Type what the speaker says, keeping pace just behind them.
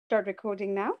Start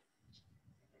recording now.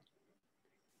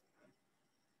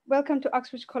 Welcome to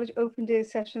Uxbridge College Open Day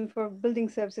session for Building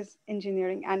Services,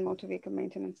 Engineering and Motor Vehicle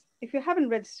Maintenance. If you haven't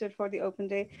registered for the Open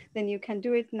Day, then you can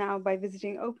do it now by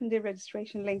visiting Open Day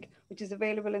registration link, which is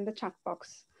available in the chat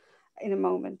box in a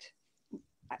moment,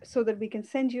 so that we can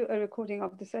send you a recording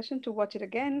of the session to watch it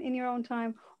again in your own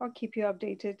time or keep you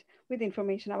updated with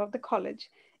information about the college.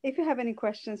 If you have any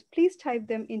questions, please type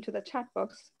them into the chat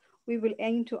box. We will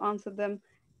aim to answer them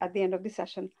at the end of the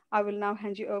session. I will now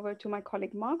hand you over to my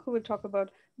colleague, Mark, who will talk about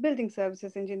Building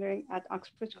Services Engineering at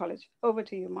Uxbridge College. Over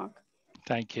to you, Mark.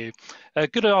 Thank you.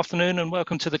 Good afternoon and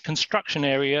welcome to the construction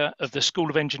area of the School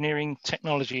of Engineering,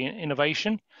 Technology and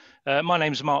Innovation. My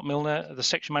name is Mark Milner, the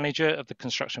section manager of the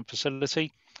construction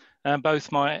facility.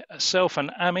 Both myself and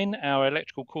Amin, our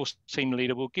electrical course team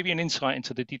leader, will give you an insight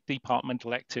into the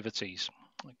departmental activities.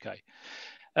 Okay.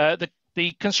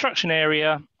 The construction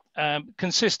area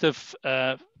consists of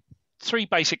three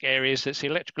basic areas. That's the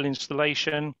electrical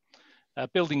installation,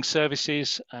 building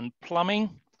services and plumbing.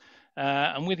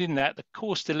 And within that, the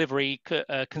course delivery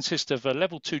consists of a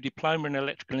level 2 diploma in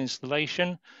electrical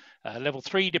installation, level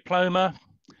 3 diploma.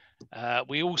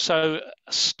 We also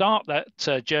start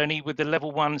that journey with the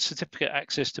level 1 certificate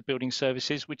access to building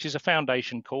services, which is a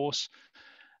foundation course.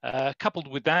 Coupled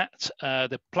with that,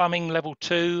 the plumbing level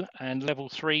 2 and level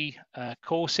 3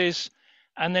 courses.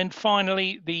 And then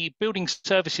finally, the building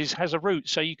services has a route,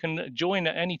 so you can join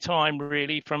at any time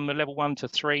really from the level 1 to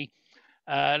 3.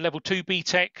 Level 2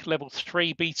 BTEC, level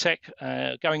 3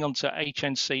 BTEC, going on to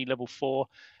HNC level 4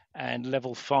 and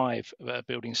level 5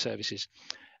 building services.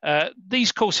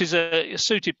 These courses are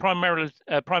suited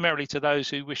primarily to those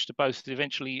who wish to both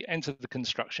eventually enter the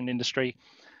construction industry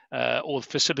or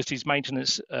facilities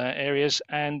maintenance areas,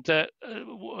 and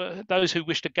those who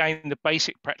wish to gain the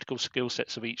basic practical skill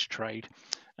sets of each trade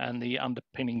and the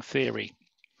underpinning theory.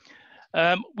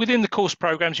 Within the course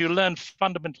programs, you'll learn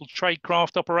fundamental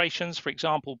tradecraft operations, for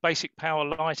example, basic power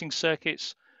lighting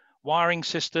circuits, wiring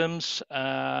systems,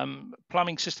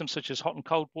 plumbing systems such as hot and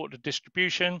cold water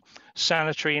distribution,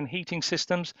 sanitary and heating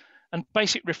systems, and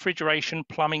basic refrigeration,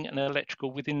 plumbing and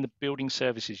electrical within the building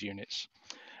services units.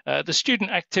 The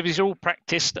student activities are all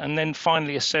practiced and then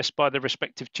finally assessed by the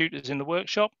respective tutors in the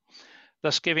workshop,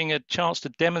 thus giving a chance to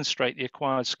demonstrate the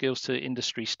acquired skills to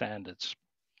industry standards.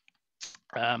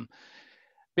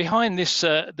 Behind this,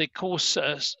 the course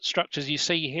structures you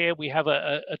see here, we have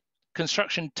a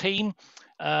construction team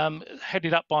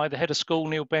headed up by the head of school,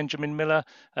 Neil Benjamin Miller,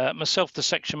 myself, the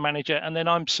section manager, and then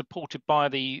I'm supported by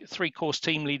the 3 course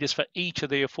team leaders for each of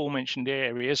the aforementioned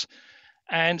areas.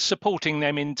 And supporting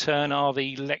them in turn are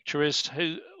the lecturers,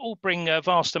 who all bring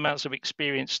vast amounts of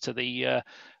experience to the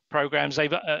programs.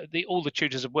 All the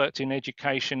tutors have worked in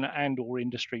education and or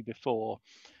industry before.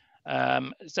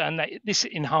 This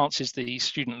enhances the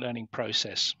student learning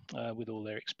process with all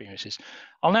their experiences.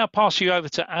 I'll now pass you over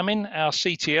to Amin, our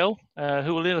CTL,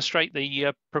 who will illustrate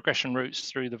the progression routes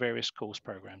through the various course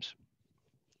programs.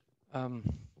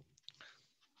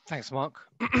 Thanks, Mark.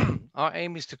 Our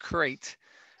aim is to create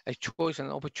a choice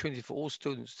and opportunity for all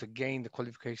students to gain the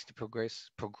qualification to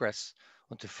progress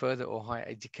onto further or higher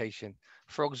education.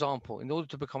 For example, in order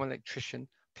to become an electrician,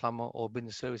 plumber, or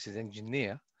building services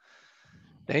engineer,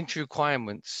 the entry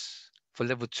requirements for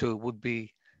level 2 would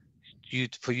be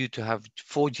for you to have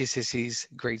 4 GCSEs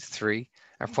grade 3,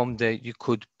 and from there you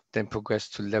could then progress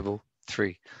to level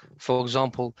 3. For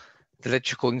example, the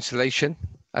electrical installation,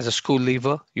 as a school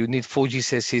leaver, you need 4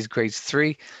 GCSEs grades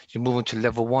 3, you move on to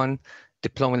level 1,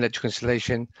 diploma in electrical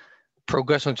installation,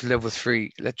 progress on to level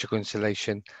 3 electrical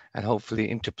installation, and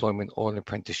hopefully into employment or an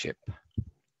apprenticeship.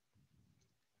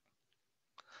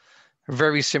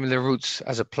 Very similar routes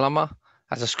as a plumber.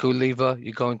 As a school leaver,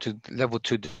 you go into level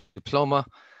 2 diploma,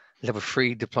 level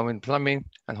 3 diploma in plumbing,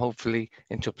 and hopefully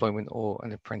into employment or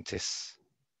an apprentice.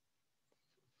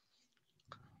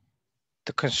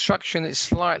 The construction is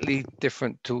slightly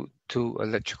different to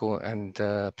electrical and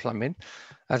plumbing.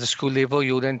 As a school leaver,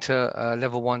 you'll enter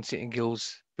level 1 Sitting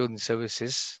Guilds Building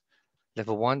Services,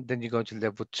 level 1, then you go to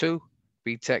level 2,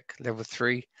 BTEC, level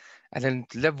 3, and then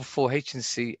level 4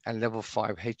 HNC and level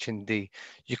 5 HND.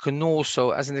 You can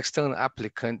also, as an external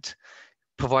applicant,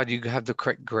 provided you have the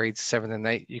correct grades 7 and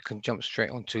 8, you can jump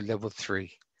straight onto level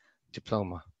 3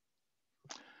 diploma.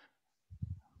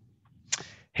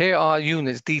 Here are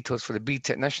units details for the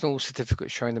BTEC National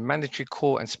Certificate showing the mandatory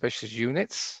core and specialist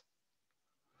units.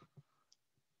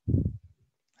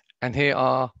 And here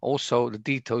are also the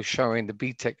details showing the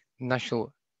BTEC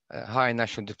National Higher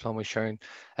National Diploma showing,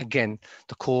 again,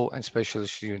 the core and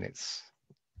specialist units.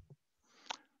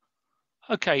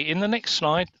 Okay, in the next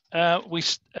slide,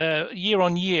 year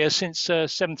on year since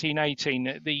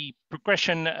 1718, the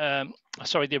progression,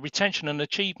 the retention and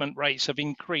achievement rates have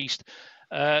increased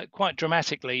quite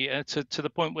dramatically to the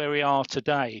point where we are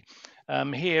today.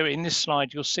 Here in this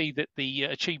slide, you'll see that the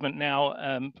achievement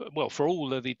now, well, for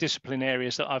all of the discipline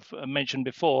areas that I've mentioned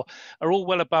before, are all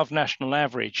well above national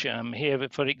average. Here,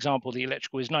 for example, the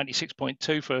electrical is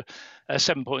 96.2 for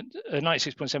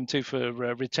 96.72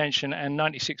 for retention and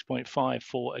 96.5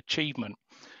 for achievement.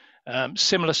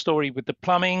 Similar story with the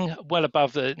plumbing, well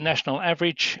above the national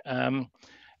average.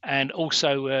 And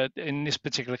also in this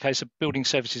particular case, of building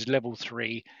services level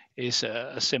 3 is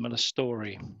a similar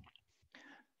story.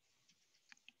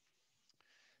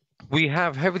 We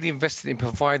have heavily invested in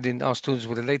providing our students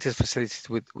with the latest facilities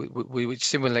which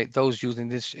simulate those used in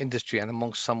this industry and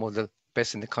amongst some of the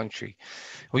best in the country.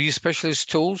 We use specialist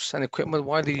tools and equipment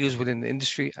widely used within the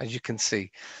industry, as you can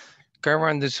see. Going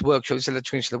around this workshop, this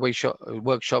electrical installation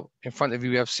workshop, in front of you,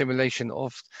 we have simulation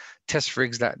of test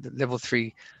rigs that the level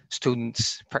 3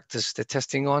 students practice their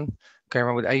testing on. Going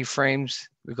around with A-frames,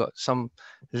 we've got some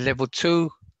level 2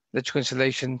 electrical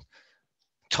installation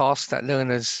tasks that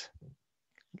learners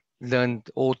learned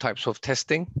all types of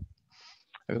testing.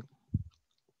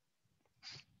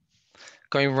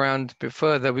 Going around a bit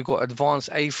further, we've got advanced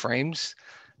A-frames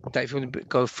that if you want to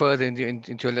go further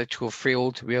into electrical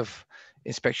field, we have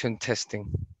inspection testing.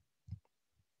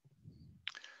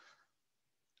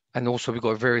 And also we've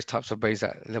got various types of bays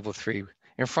at level 3.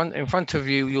 In front of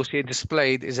you, you'll see it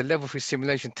displayed is a level 3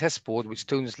 simulation test board, which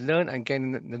students learn and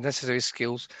gain the necessary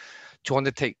skills to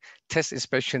undertake test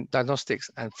inspection, diagnostics,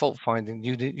 and fault finding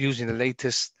using the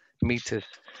latest meters.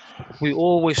 We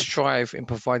always strive in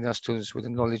providing our students with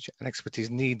the knowledge and expertise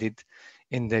needed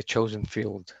in their chosen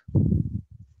field.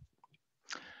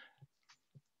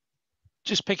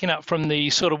 Just picking up from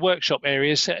the sort of workshop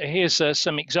areas, here's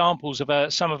some examples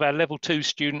of some of our level 2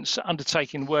 students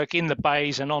undertaking work in the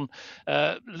bays and on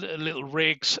little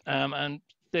rigs, and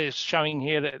they're showing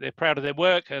here that they're proud of their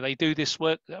work. They do this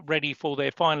work ready for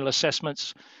their final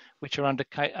assessments, which are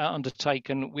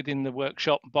undertaken within the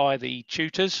workshop by the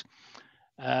tutors.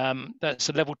 That's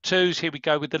the level 2s. Here we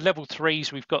go with the level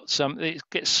 3s. We've got some, it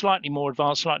gets slightly more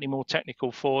advanced, slightly more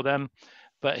technical for them,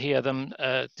 but here them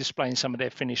displaying some of their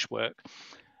finished work.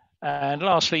 And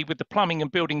lastly, with the plumbing and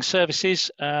building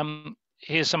services,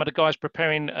 here's some of the guys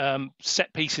preparing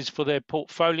set pieces for their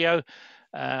portfolio.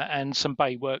 And some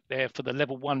bay work there for the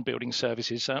level 1 building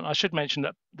services. And I should mention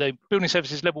that the building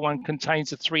services level 1 contains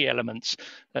the 3 elements.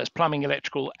 That's plumbing,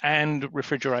 electrical, and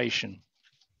refrigeration.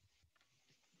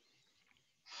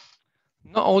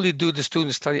 Not only do the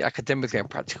students study academically and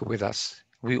practical with us,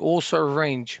 we also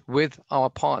arrange with our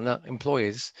partner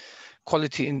employers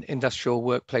quality industrial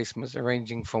work placements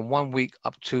ranging from 1 week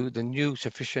up to the new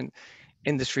sufficient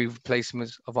industry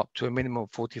placements of up to a minimum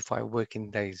of 45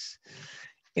 working days.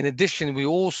 In addition, we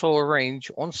also arrange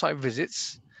on-site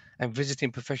visits and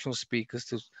visiting professional speakers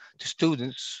to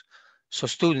students, so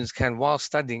students can, while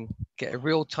studying, get a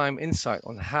real-time insight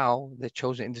on how their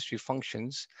chosen industry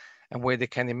functions and where they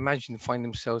can imagine find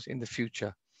themselves in the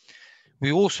future.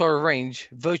 We also arrange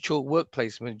virtual work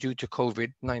placement due to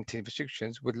COVID-19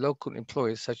 restrictions with local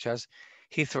employers such as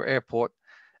Heathrow Airport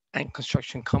and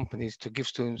construction companies to give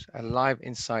students a live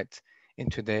insight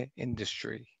into their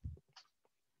industry.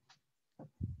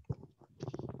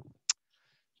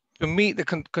 To meet the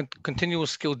continual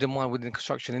skill demand within the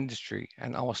construction industry,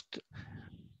 and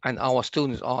our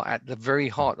students are at the very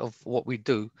heart of what we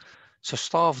do, so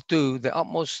staff do their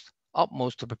utmost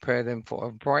to prepare them for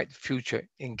a bright future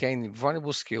in gaining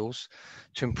valuable skills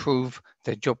to improve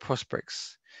their job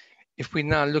prospects. If we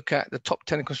now look at the top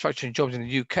 10 construction jobs in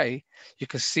the UK, you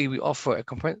can see we offer a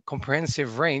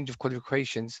comprehensive range of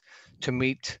qualifications to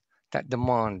meet that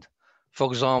demand. For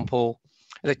example,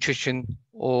 electrician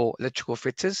or electrical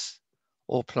fitters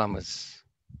or plumbers.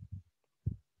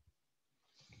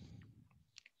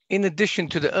 In addition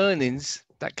to the earnings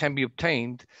that can be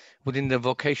obtained within the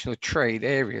vocational trade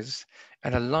areas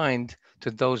and aligned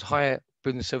to those higher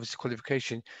building services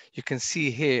qualification, you can see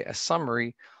here a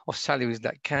summary of salaries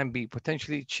that can be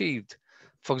potentially achieved.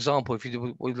 For example, if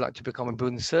you would like to become a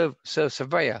building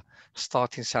surveyor,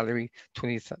 starting salary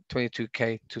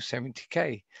 22K to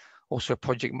 70K. Also a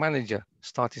project manager,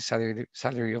 starting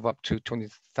salary of up to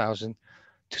 20,000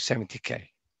 to 70K.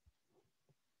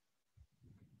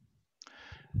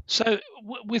 So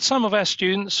with some of our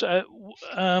students,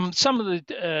 some of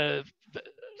the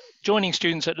joining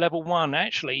students at level 1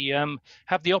 actually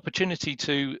have the opportunity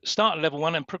to start at level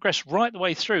 1 and progress right the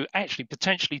way through, actually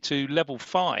potentially to level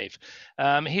 5.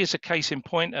 Here's a case in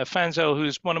point, Fanzel, who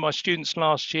was one of my students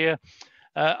last year.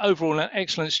 Overall, an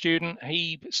excellent student.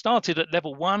 He started at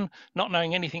level 1, not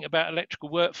knowing anything about electrical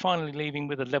work, finally leaving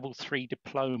with a level 3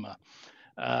 diploma.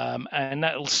 And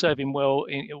that will serve him well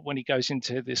when he goes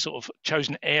into this sort of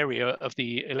chosen area of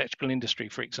the electrical industry,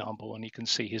 for example, and you can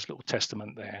see his little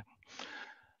testament there.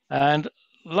 And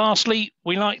lastly,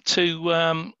 we like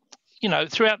to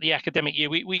throughout the academic year,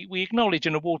 we acknowledge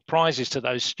and award prizes to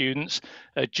those students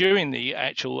during the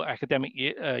actual academic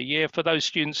year for those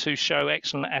students who show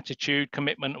excellent attitude,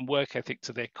 commitment and work ethic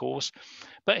to their course.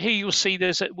 But here you'll see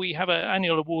we have an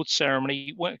annual awards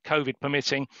ceremony, COVID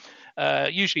permitting,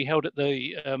 usually held at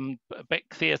the Beck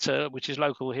Theatre, which is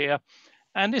local here.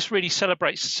 And this really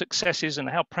celebrates successes and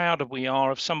how proud we are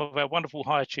of some of our wonderful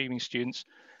high achieving students.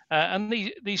 And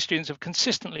these students have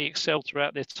consistently excelled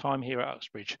throughout their time here at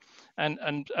Uxbridge.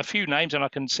 And a few names, and I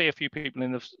can see a few people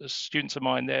in the students of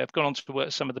mine there, have gone on to work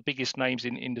with some of the biggest names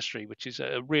in industry, which is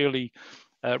really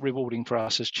rewarding for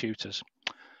us as tutors.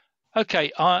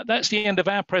 Okay, that's the end of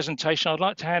our presentation. I'd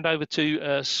like to hand over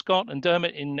to Scott and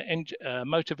Dermot in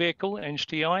motor vehicle,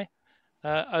 NGTI.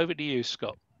 Over to you,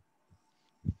 Scott.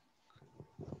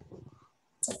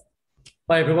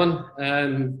 Hi, everyone.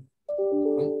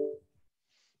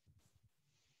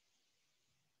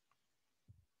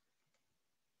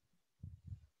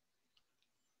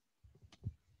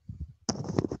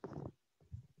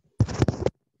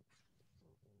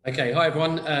 Okay, hi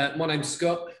everyone. My name's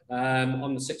Scott.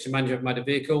 I'm the section manager of motor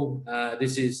vehicle.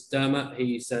 This is Dermot.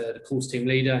 He's the course team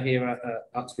leader here at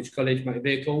Uxbridge College Motor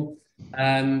Vehicle.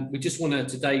 We just want to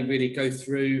today really go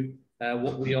through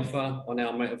what we offer on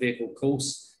our motor vehicle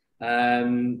course.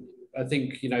 I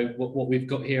think what we've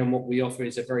got here and what we offer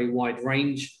is a very wide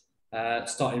range,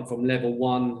 starting from level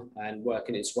 1 and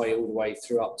working its way all the way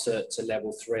through up to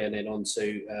level 3 and then on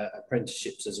to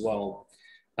apprenticeships as well.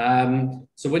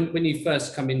 So when you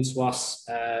first come into us,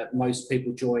 most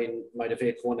people join motor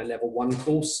vehicle on a level 1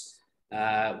 course.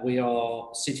 We are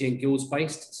City and Guilds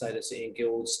based, so the City and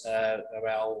Guilds are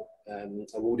our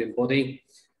awarding body.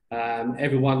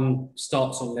 Everyone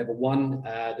starts on level 1.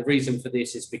 The reason for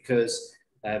this is because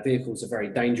vehicles are very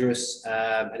dangerous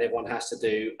and everyone has to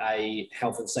do a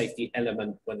health and safety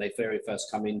element when they very first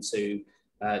come into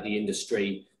the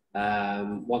industry.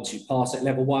 Once you pass at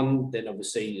level 1, then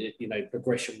obviously,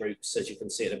 progression routes, as you can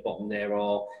see at the bottom there,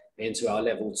 are into our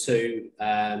level 2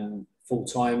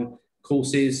 full-time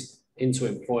courses, into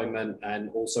employment and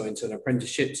also into an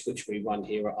apprenticeships, which we run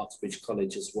here at Uxbridge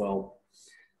College as well.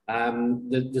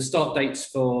 The start dates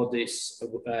for this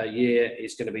year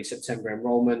is going to be September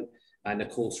enrolment, and the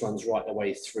course runs right the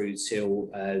way through till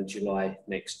July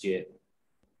next year.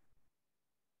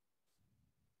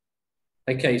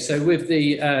 Okay, so with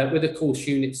the course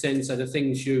units then, so the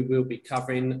things you will be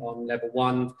covering on level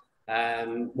 1,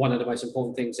 one of the most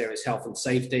important things there is health and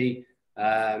safety.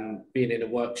 Being in a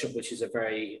workshop, which is a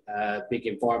very big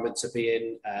environment to be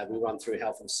in, we run through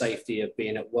health and safety of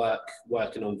being at work,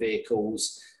 working on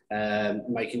vehicles,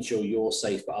 making sure you're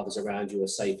safe but others around you are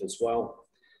safe as well.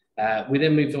 We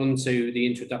then moved on to the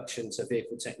introduction to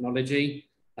vehicle technology.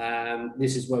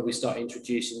 This is where we start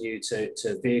introducing you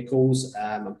to vehicles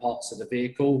and parts of the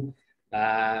vehicle.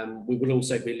 We will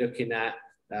also be looking at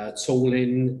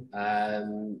tooling,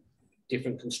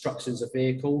 different constructions of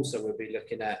vehicles. So we'll be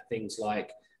looking at things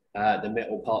like the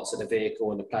metal parts of the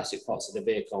vehicle and the plastic parts of the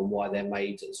vehicle and why they're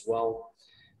made as well.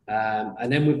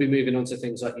 And then we'll be moving on to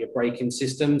things like your braking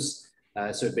systems.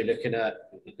 So we'll be looking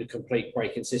at the complete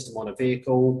braking system on a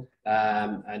vehicle,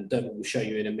 and Dermot will show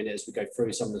you in a minute as we go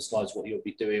through some of the slides what you'll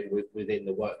be doing within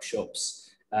the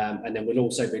workshops. And then we'll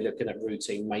also be looking at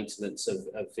routine maintenance of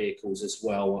vehicles as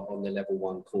well on the level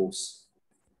 1 course.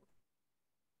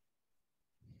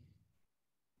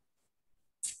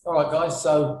 All right, guys,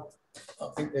 so I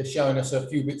think they're showing us a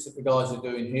few bits that the guys are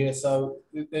doing here. So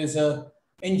there's a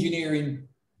engineering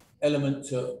element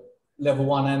to level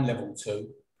 1 and level 2.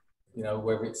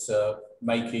 Whether it's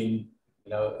making,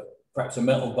 perhaps a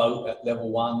metal boat at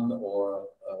level 1 or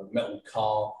a metal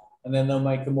car, and then they'll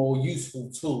make a more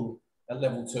useful tool at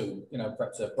level 2,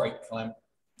 perhaps a brake clamp.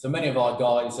 So many of our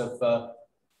guys have,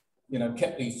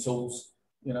 kept these tools,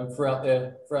 throughout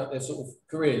their sort of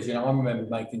careers. I remember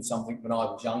making something when I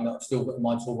was young that I've still got in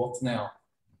my toolbox now.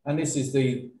 And this is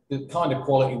the kind of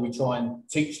quality we try and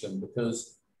teach them,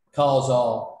 because cars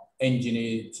are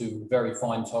engineered to very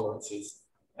fine tolerances.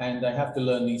 And they have to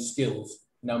learn these skills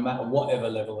no matter whatever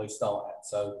level they start at.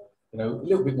 So, a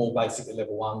little bit more basic at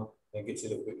level 1, then gets a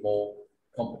little bit more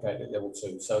complicated at level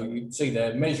 2. So you can see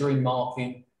there, measuring,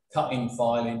 marking, cutting,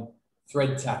 filing,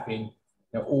 thread tapping,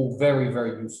 all very,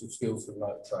 very useful skills for the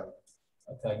motor trade.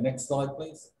 Okay, next slide,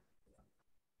 please.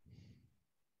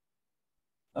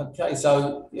 Okay,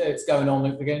 so yeah, it's going on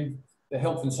again. The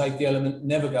health and safety element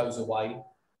never goes away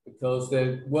because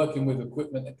they're working with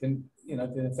equipment that can, you know,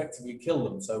 can effectively kill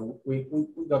them. So we've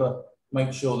got to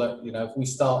make sure that, you know, if we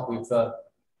start with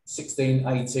 16,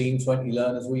 18, 20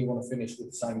 learners, we want to finish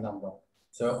with the same number.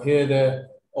 So here they're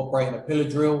operating a pillar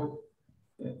drill.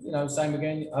 You know, same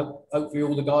again. Hopefully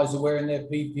all the guys are wearing their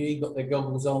PPE, got their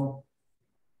goggles on.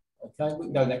 Okay, we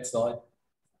can go next slide.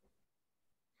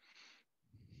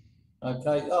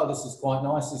 Okay, oh, this is quite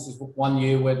nice. This is 1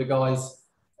 year where the guys,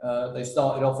 they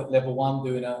started off at level 1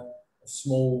 doing a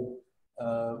small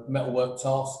metalwork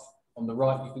task. On the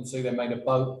right, you can see they made a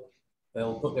boat.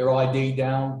 They'll put their ID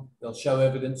down. They'll show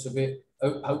evidence of it.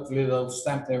 Hopefully they'll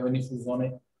stamp their initials on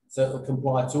it so it'll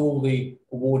comply to all the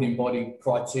awarding body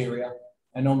criteria.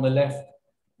 And on the left,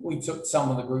 we took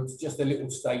some of the groups just a little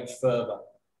stage further,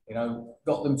 you know,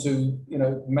 got them to, you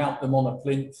know, mount them on a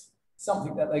plinth,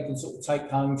 something that they can sort of take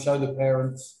home, show the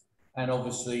parents, and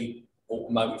obviously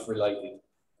automotive related.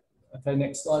 Okay,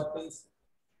 next slide, please.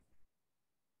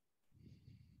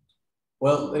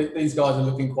 Well, these guys are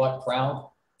looking quite proud.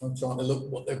 I'm trying to look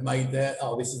what they've made there.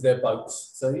 Oh, this is their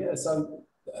boats. So yeah, so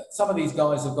some of these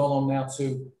guys have gone on now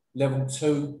to level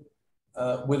 2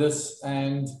 with us,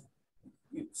 and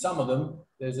some of them,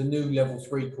 there's a new level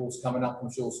 3 course coming up. I'm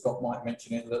sure Scott might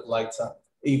mention it a little later,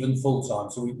 even full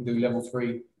time. So we can do level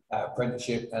 3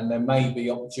 apprenticeship, and there may be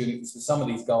opportunities for some of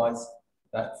these guys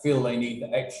that feel they need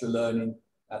the extra learning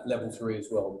at level 3 as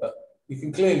well. But you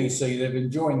can clearly see they're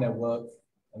enjoying their work,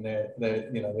 and they're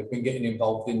you know, they've been getting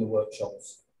involved in the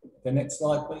workshops. Okay, next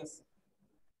slide, please.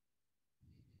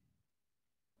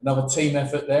 Another team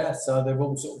effort there. So they've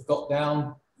all sort of got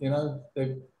down, you know,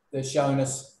 they're showing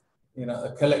us, you know,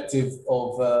 a collective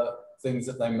of things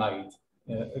that they made.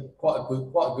 You know, quite a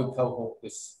good cohort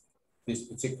this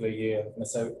particular year. And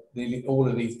so nearly all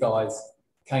of these guys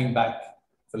came back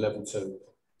for level 2.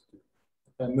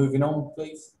 Okay, moving on,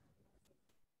 please.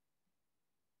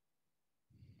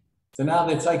 So now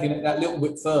they're taking it that little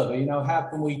bit further. You know, how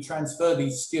can we transfer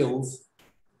these skills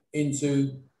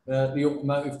into the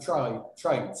automotive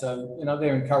trade? So, you know,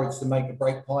 they're encouraged to make a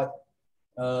brake pipe.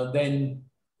 Then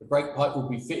the brake pipe will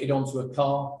be fitted onto a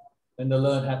car, and they'll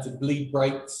learn how to bleed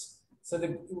brakes. So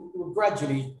we're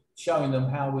gradually showing them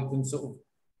how we can sort of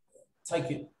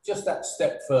take it just that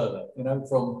step further, you know,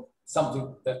 from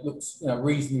something that looks, you know,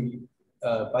 reasonably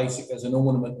basic as an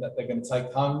ornament that they're going to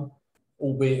take home,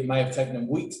 albeit it may have taken them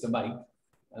weeks to make,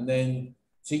 and then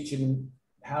teaching them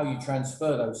how you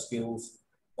transfer those skills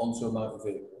onto a motor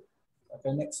vehicle.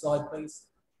 Okay, next slide, please.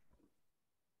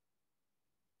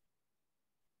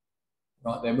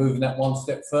 Right, they're moving that one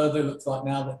step further. It looks like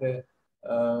now that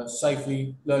they're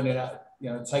safely learning how to, you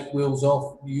know, take wheels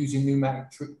off, using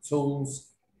pneumatic tools,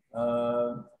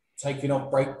 taking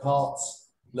off brake parts,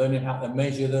 learning how to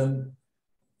measure them.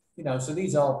 You know, so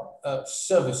these are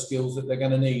service skills that they're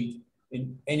going to need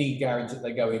in any garage that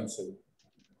they go into.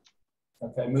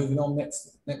 Okay, moving on,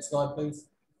 next slide, please.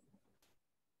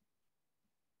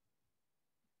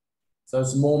 So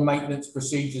some more maintenance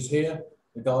procedures here.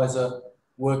 The guys are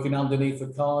working underneath a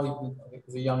car. I think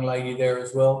there's a young lady there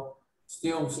as well.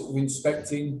 Still sort of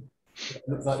inspecting. It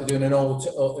looks like they're doing an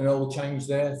oil change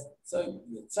there. So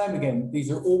same again,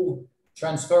 these are all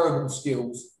transferable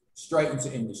skills straight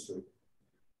into industry.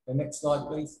 The next slide,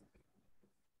 please.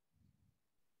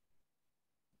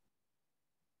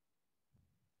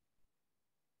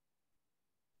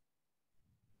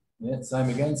 Yeah, same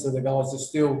again. So the guys are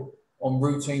still on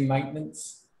routine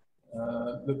maintenance.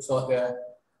 Looks like they're,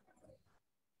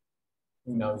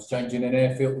 who knows, changing an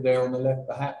air filter there on the left,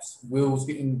 perhaps. Wheels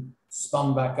getting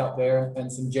spun back up there,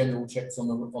 and some general checks on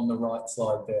the right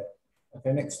slide there.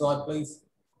 Okay, next slide, please.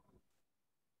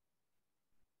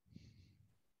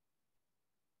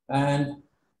 And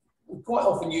we quite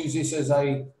often use this as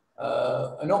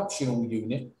an optional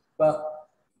unit, but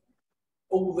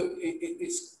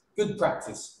it's good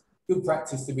practice. Good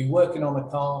practice to be working on a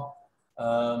car.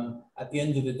 At the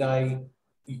end of the day,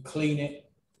 you clean it.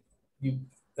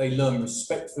 They learn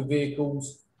respect for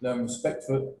vehicles, learn respect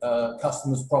for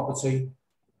customers' property,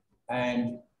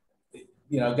 and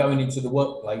you know, going into the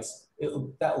workplace,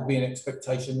 that will be an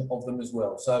expectation of them as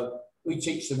well. So we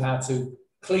teach them how to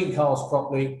clean cars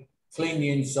properly, clean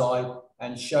the inside,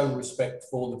 and show respect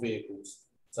for the vehicles.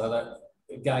 So that,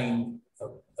 again,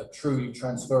 a truly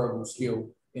transferable skill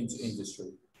into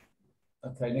industry.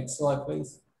 Okay, next slide,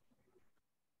 please.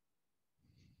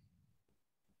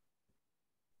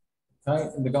 Okay,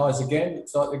 and the guys again,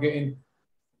 looks like they're getting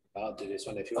I'll do this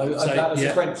one if you Oh, want. okay, that's yeah.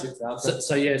 apprenticeship now.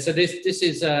 So yeah, so this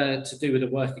is to do with the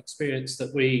work experience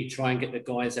that we try and get the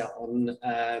guys out on.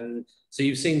 So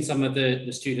you've seen some of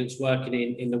the students working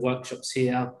in the workshops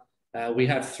here. We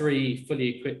have 3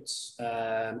 fully equipped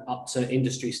up to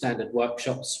industry standard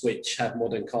workshops which have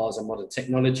modern cars and modern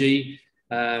technology.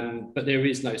 But there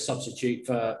is no substitute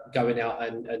for going out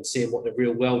and seeing what the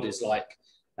real world is like.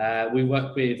 We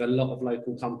work with a lot of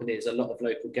local companies, a lot of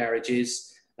local garages.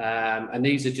 And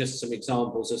these are just some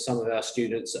examples of some of our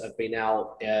students that have been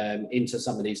out into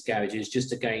some of these garages just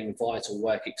to gain vital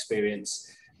work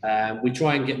experience. We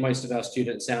try and get most of our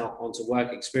students out onto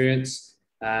work experience.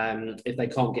 If they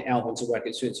can't get out onto work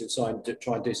experience, we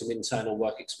try and do some internal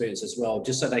work experience as well,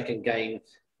 just so they can gain,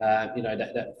 you know,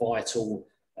 that vital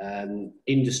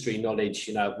industry knowledge,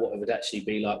 you know, what it would actually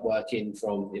be like working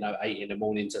from, you know, 8 in the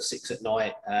morning to 6 at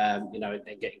night, you know,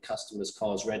 and getting customers'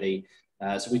 cars ready.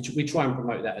 So we try and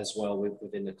promote that as well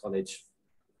within the college.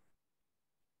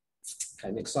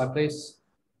 Okay, next slide, please.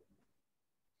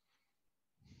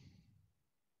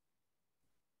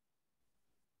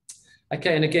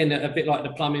 Okay, and again, a bit like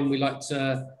the plumbing, we like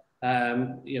to,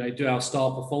 you know, do our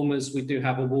star performers. We do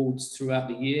have awards throughout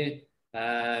the year,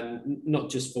 not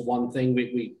just for one thing.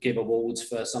 We give awards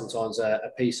for sometimes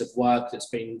a piece of work that's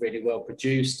been really well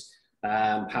produced,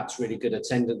 perhaps really good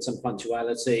attendance and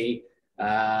punctuality.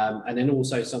 And then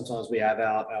also sometimes we have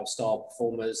our star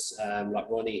performers, like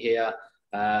Ronnie here,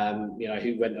 you know,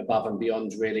 who went above and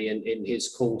beyond really in his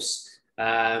course.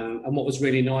 And what was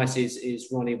really nice is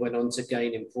Ronnie went on to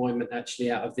gain employment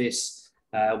actually out of this,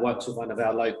 works with one of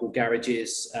our local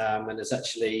garages, and has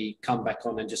actually come back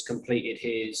on and just completed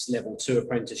his level 2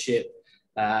 apprenticeship,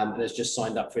 and has just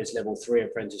signed up for his level 3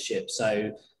 apprenticeship.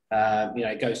 So, you know,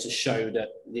 it goes to show that,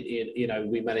 you know,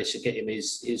 we managed to get him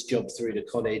his job through the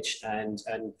college and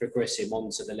progress him on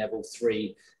to the level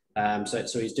 3.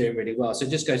 So he's doing really well. So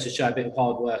it just goes to show a bit of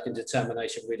hard work and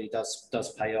determination really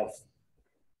does pay off.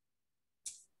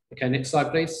 Okay, next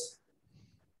slide, please.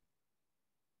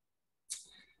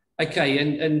 Okay,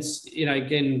 and you know,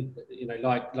 again, you know,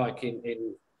 like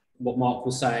in what Mark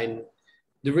was saying,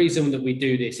 the reason that we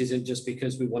do this isn't just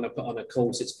because we want to put on a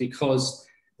course, it's because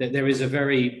that there is a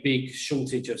very big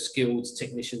shortage of skilled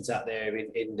technicians out there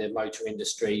in the motor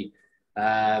industry.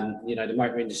 You know, the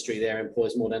motor industry there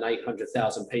employs more than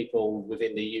 800,000 people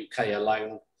within the UK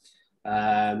alone.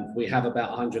 We have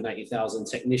about 180,000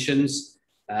 technicians,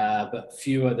 but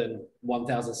fewer than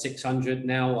 1,600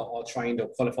 now are trained or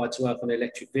qualified to work on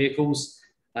electric vehicles.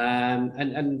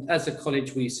 And as a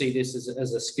college, we see this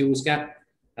as a skills gap.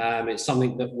 It's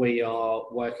something that we are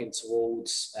working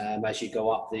towards as you go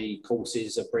up the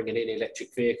courses of bringing in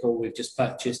electric vehicle. We've just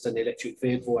purchased an electric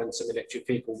vehicle and some electric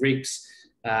vehicle rigs,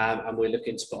 and we're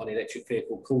looking to put on electric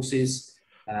vehicle courses.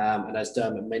 And as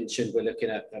Dermot mentioned, we're looking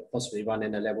at possibly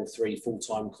running a level 3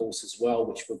 full-time course as well,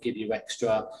 which will give you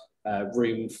extra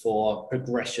room for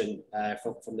progression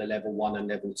from the level 1 and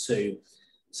level 2.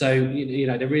 So, you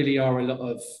know, there really are a lot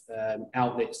of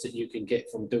outlets that you can get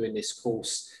from doing this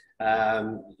course.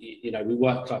 You know, we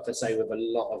work, like I say, with a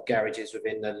lot of garages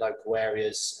within the local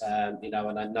areas, you know,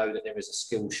 and I know that there is a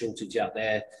skill shortage out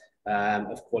there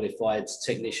of qualified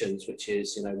technicians, which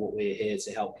is, you know, what we're here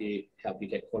to help you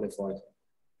get qualified.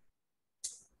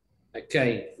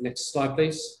 Okay, next slide,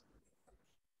 please.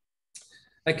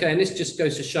 Okay, and this just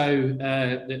goes to show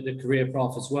the career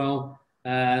path as well.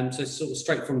 So sort of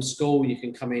straight from school, you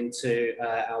can come into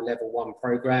our level 1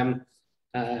 program.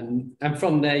 And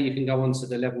from there, you can go on to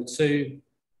the level 2.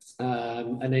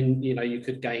 And then, you know, you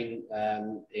could gain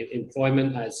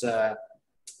employment as a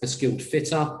skilled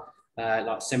fitter,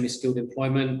 like semi-skilled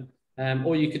employment.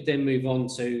 Or you could then move on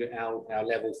to our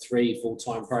level 3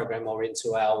 full-time program or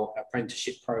into our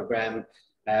apprenticeship program,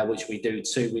 which we do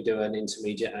too. We do an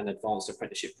intermediate and advanced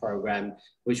apprenticeship program,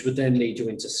 which would then lead you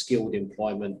into skilled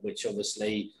employment, which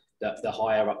obviously the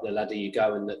higher up the ladder you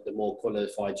go and the more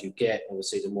qualified you get,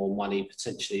 obviously the more money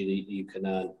potentially that you can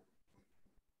earn.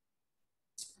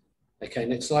 Okay,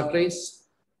 next slide, please.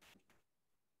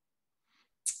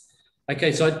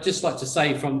 Okay, so I'd just like to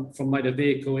say from motor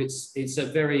vehicle, it's a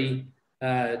very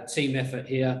team effort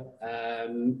here.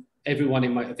 Everyone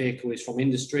in motor vehicle is from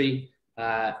industry.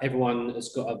 Everyone has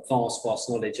got a vast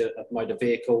knowledge of motor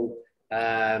vehicle.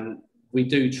 We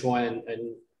do try and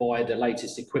buy the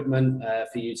latest equipment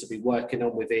for you to be working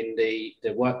on within the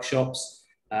workshops.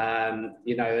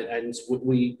 You know, and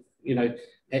we, you know,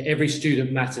 every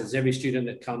student matters. Every student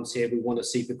that comes here, we want to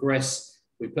see progress.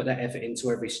 We put that effort into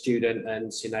every student,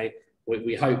 and you know,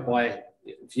 we hope by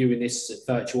viewing this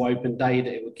virtual open day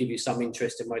that it will give you some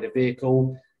interest in motor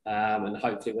vehicle. And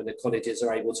hopefully when the colleges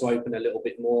are able to open a little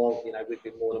bit more, you know, we'd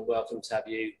be more than welcome to have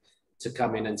you to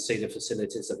come in and see the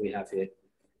facilities that we have here.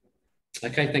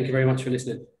 Okay, thank you very much for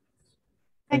listening.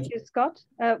 Thank you, Scott.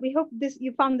 We hope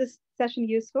you found this session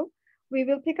useful. We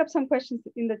will pick up some questions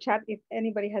in the chat if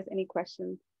anybody has any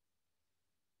questions.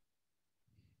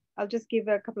 I'll just give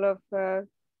a couple of 1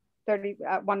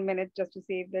 minute just to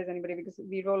see if there's anybody, because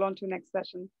we roll on to next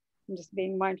session. I'm just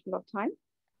being mindful of time.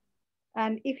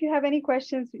 And if you have any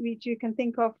questions which you can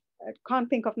think of, can't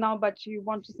think of now, but you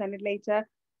want to send it later,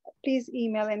 please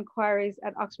email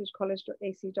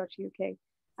inquiries@uxbridgecollege.ac.uk.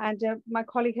 And my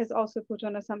colleague has also put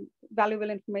on some valuable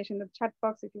information in the chat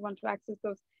box if you want to access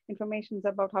those informations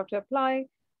about how to apply,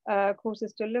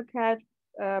 courses to look at,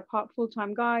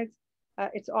 full-time guides.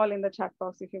 It's all in the chat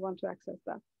box if you want to access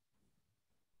that.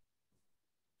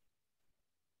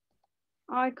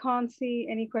 I can't see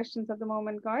any questions at the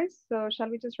moment, guys. So shall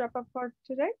we just wrap up for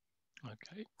today?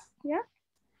 Okay. Yeah.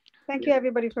 Thank you,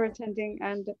 everybody, for attending.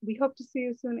 And we hope to see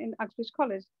you soon in Uxbridge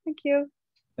College. Thank you.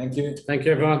 Thank you. Thank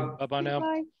you, everyone. Bye-bye now.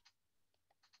 Bye.